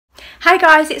Hey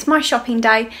guys, it's my shopping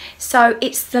day. So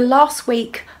it's the last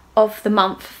week of the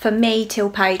month for me till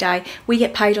payday. We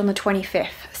get paid on the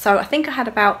 25th. So I think I had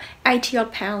about 80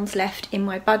 odd pounds left in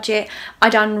my budget. I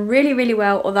done really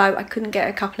well, although I couldn't get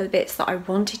a couple of bits that I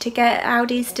wanted to get at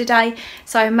Aldi's today.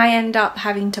 So I may end up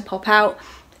having to pop out.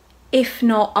 If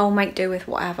not, I'll make do with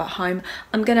what I have at home.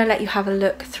 I'm gonna let you have a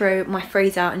look through my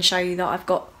freezer and show you that I've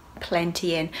got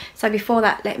plenty in. So before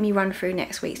that, let me run through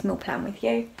next week's meal plan with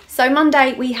you. So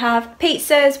Monday we have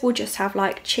pizzas. We'll just have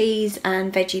like cheese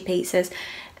and veggie pizzas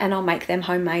and I'll make them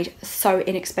homemade, so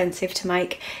inexpensive to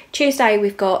make. Tuesday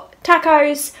we've got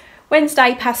tacos.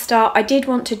 Wednesday pasta. I did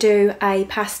want to do a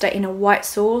pasta in a white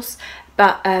sauce,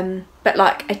 but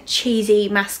like a cheesy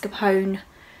mascarpone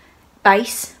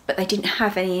base, but they didn't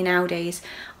have any in Aldi's.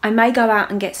 I may go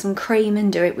out and get some cream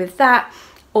and do it with that,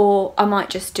 or I might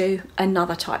just do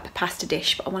another type of pasta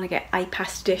dish, but I want to get a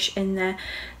pasta dish in there.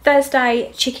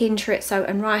 Thursday, chicken, chorizo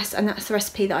and rice, and that's the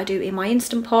recipe that I do in my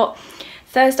Instant Pot.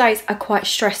 Thursdays are quite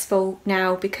stressful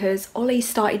now because Ollie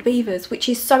started beavers, which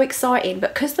is so exciting,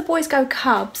 but because the boys go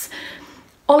cubs,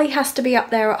 Ollie has to be up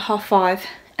there at 5:30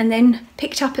 and then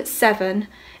picked up at 7,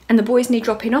 and the boys need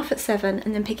dropping off at 7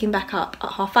 and then picking back up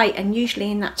at 8:30, and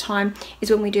usually in that time is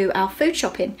when we do our food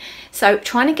shopping. So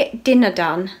trying to get dinner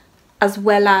done as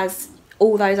well as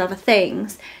all those other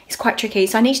things is quite tricky.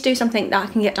 So I need to do something that I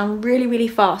can get done really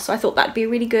fast. So I thought that'd be a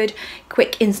really good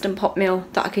quick Instant Pot meal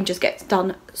that I can just get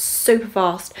done super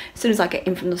fast as soon as I get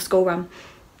in from the school run.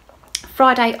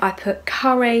 Friday I put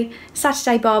curry,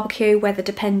 Saturday barbecue, weather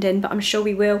depending, but I'm sure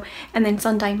we will, and then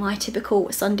Sunday my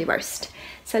typical Sunday roast.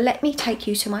 So let me take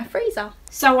you to my freezer.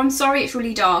 So I'm sorry it's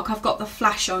really dark. I've got the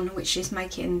flash on, which is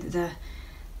making the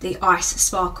ice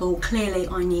sparkle. Clearly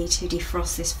I need to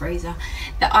defrost this freezer,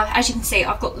 but as you can see,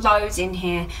 I've got loads in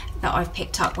here that I've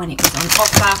picked up when it was on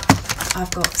offer.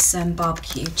 I've got some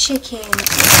barbecue chicken,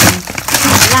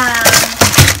 some lamb,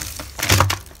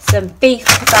 some beef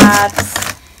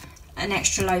kebabs, an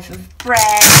extra loaf of bread.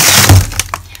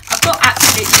 I've got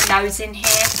absolutely loads in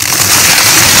here.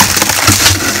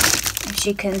 As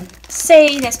you can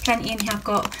see, there's plenty in here. I've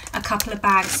got a couple of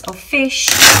bags of fish.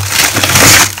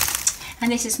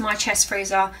 And this is my chest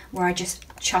freezer where I just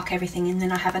chuck everything in.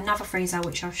 Then I have another freezer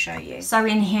which I'll show you. So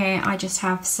in here I just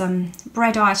have some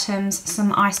bread items,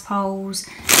 some ice poles,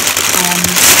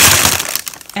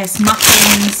 there's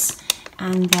muffins,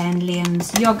 and then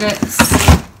Liam's yogurts.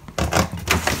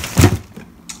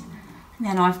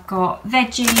 Then I've got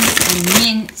veggies and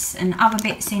mince and other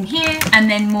bits in here, and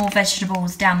then more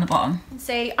vegetables down the bottom.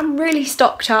 See, I'm really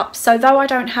stocked up, so though I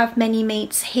don't have many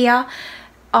meats here,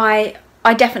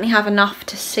 I definitely have enough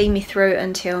to see me through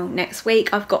until next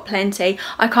week. I've got plenty.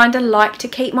 I kind of like to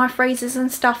keep my freezers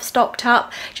and stuff stocked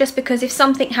up, just because if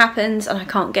something happens and I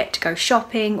can't get to go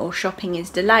shopping or shopping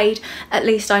is delayed, at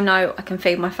least I know I can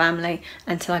feed my family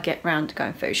until I get round to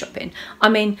going food shopping. I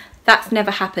mean, that's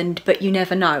never happened, but you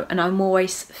never know, and I'm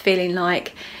always feeling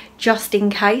like, just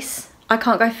in case I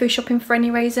can't go food shopping for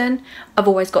any reason, I've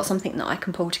always got something that I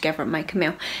can pull together and make a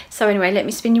meal. So anyway, let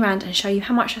me spin you around and show you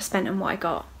how much I spent and what I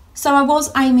got. So I was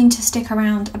aiming to stick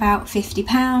around about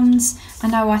 £50. I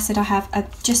know I said I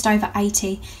have just over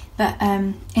 80 but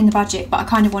in the budget, but I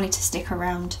kind of wanted to stick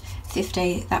around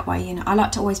 50, that way, you know, I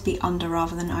like to always be under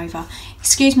rather than over.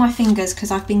 Excuse my fingers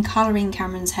because I've been colouring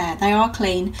Cameron's hair. They are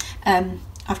clean,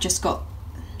 I've just got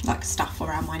like stuff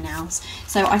around my nails.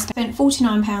 So I spent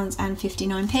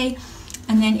 £49.59,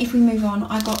 and then if we move on,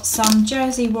 I got some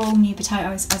Jersey Royal new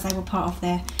potatoes as they were part of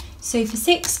their Super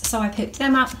 6, so I picked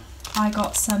them up. I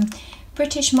got some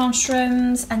British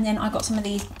mushrooms, and then I got some of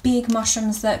these big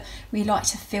mushrooms that we like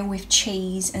to fill with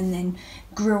cheese and then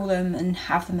grill them and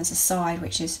have them as a side,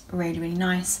 which is really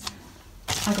nice.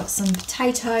 I got some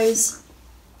potatoes,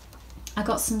 I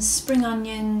got some spring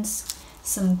onions,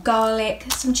 some garlic,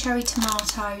 some cherry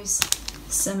tomatoes,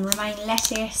 some romaine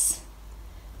lettuce,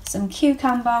 some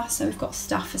cucumber, so we've got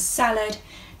stuff for salad,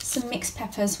 some mixed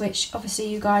peppers, which obviously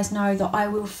you guys know that I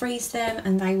will freeze them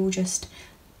and they will just,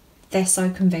 they're so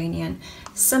convenient.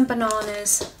 Some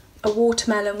bananas, a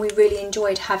watermelon. We really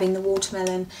enjoyed having the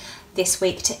watermelon this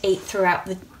week to eat throughout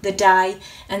the day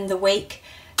and the week.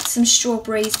 Some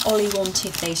strawberries. Ollie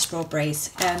wanted these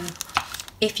strawberries.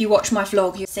 If you watch my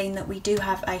vlog, you've seen that we do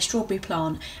have a strawberry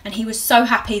plant, and he was so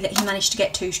happy that he managed to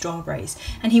get 2 strawberries,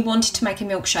 and he wanted to make a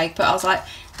milkshake, but I was like,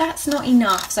 that's not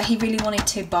enough. So he really wanted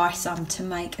to buy some to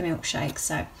make a milkshake,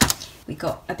 so we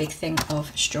got a big thing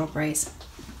of strawberries.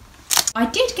 I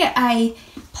did get a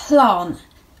plant.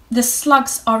 The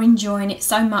slugs are enjoying it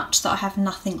so much that I have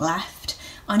nothing left.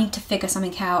 I need to figure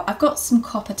something out. I've got some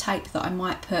copper tape that I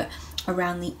might put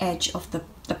around the edge of the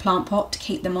the plant pot to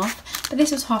keep them off. But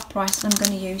this was half price, and I'm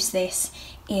going to use this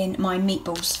in my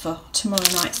meatballs for tomorrow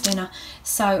night's dinner.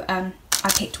 So I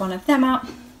picked one of them up.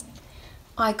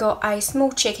 I got a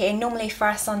small chicken. Normally for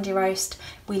our Sunday roast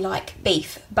we like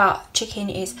beef, but chicken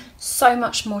is so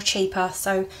much more cheaper,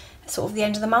 so sort of the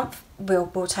end of the month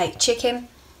we'll take chicken.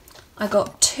 I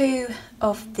got 2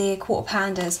 of the quarter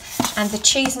pounders, and the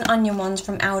cheese and onion ones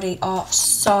from Aldi are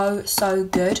so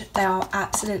good. They are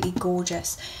absolutely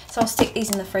gorgeous. So I'll stick these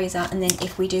in the freezer, and then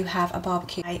if we do have a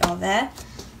barbecue, they are there.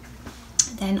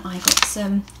 Then I got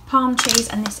some palm cheese,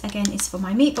 and this again is for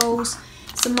my meatballs.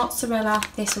 Some mozzarella,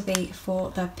 this will be for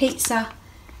the pizza.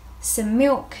 Some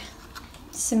milk,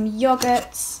 some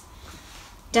yogurts.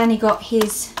 Danny got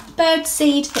his bird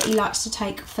seed that he likes to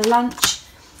take for lunch.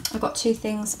 I got 2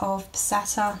 things of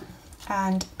passata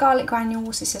and garlic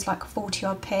granules. This is like 40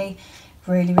 odd p,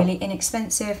 really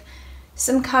inexpensive.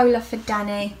 Some cola for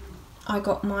Danny. I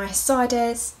got my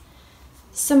ciders,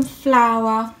 some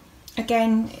flour.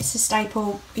 Again, it's a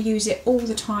staple, I use it all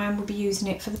the time. We'll be using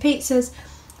it for the pizzas,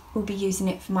 we'll be using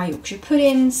it for my Yorkshire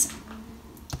puddings.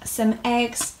 Some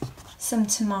eggs, some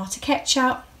tomato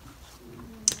ketchup,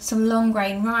 some long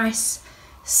grain rice,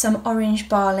 some orange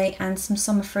barley, and some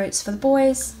summer fruits for the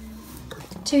boys.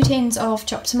 2 tins of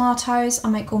chopped tomatoes. I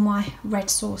make all my red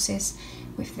sauces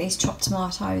with these chopped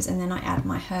tomatoes, and then I add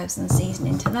my herbs and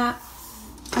seasoning to that.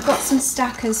 I got some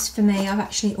stackers for me. I've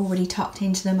actually already tucked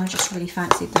into them. I just really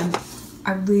fancied them.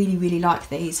 I really like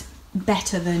these.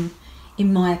 Better than,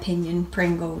 in my opinion,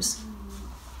 Pringles.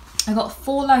 I got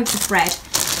 4 loaves of bread,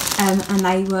 and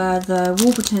they were the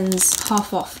Warburtons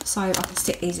half off, so I can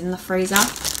stick these in the freezer.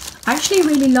 I actually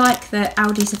really like that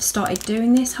Aldi's have started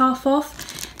doing this half off,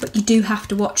 but you do have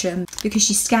to watch them, because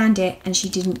she scanned it and she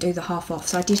didn't do the half off.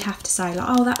 So I did have to say, like,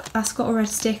 oh, that's got a red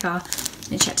sticker,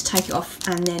 and she had to take it off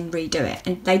and then redo it.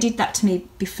 And they did that to me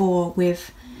before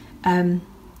with the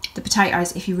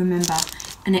potatoes, if you remember,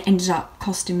 and it ended up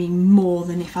costing me more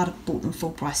than if I'd have bought them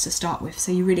full price to start with.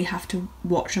 So you really have to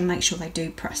watch and make sure they do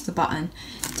press the button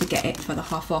to get it for the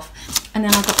half off. And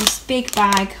then I got this big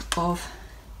bag of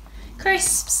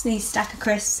crisps, these stack of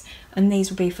crisps, and these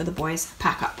will be for the boys'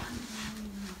 pack up.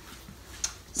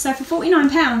 So for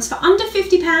 £49, for under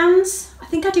 £50, I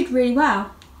think I did really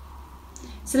well.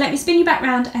 So let me spin you back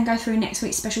round and go through next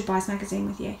week's Special Buys magazine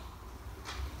with you.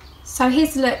 So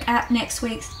here's a look at next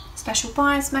week's Special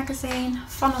Buys magazine.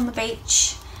 Fun on the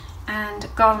beach and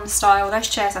garden style. Those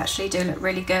chairs actually do look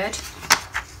really good.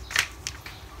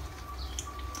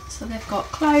 So they've got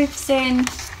clothes in.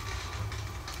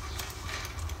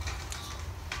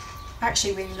 I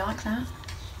actually really like that.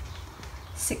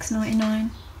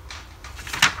 £6.99.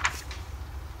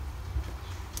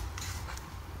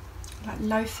 Like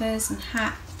loafers and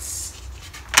hats.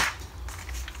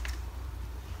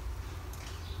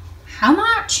 How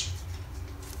much?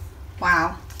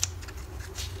 Wow.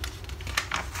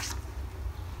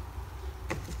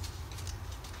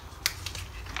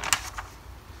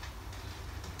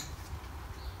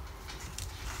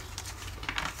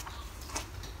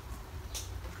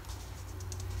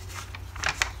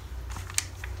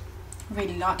 I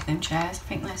really like them chairs. I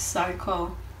think they're so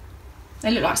cool.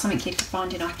 They look like something you could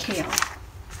find in IKEA.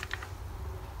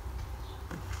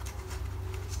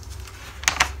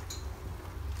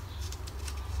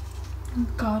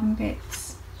 And garden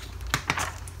bits.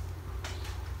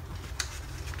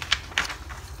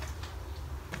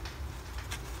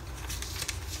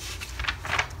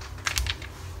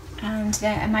 And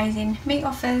their amazing meat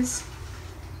offers.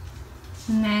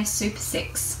 And their Super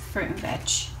 6 fruit and veg.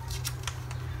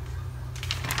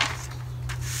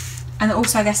 And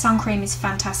also their sun cream is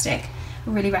fantastic. I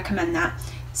really recommend that.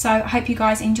 So I hope you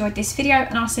guys enjoyed this video,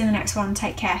 and I'll see you in the next one.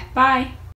 Take care. Bye.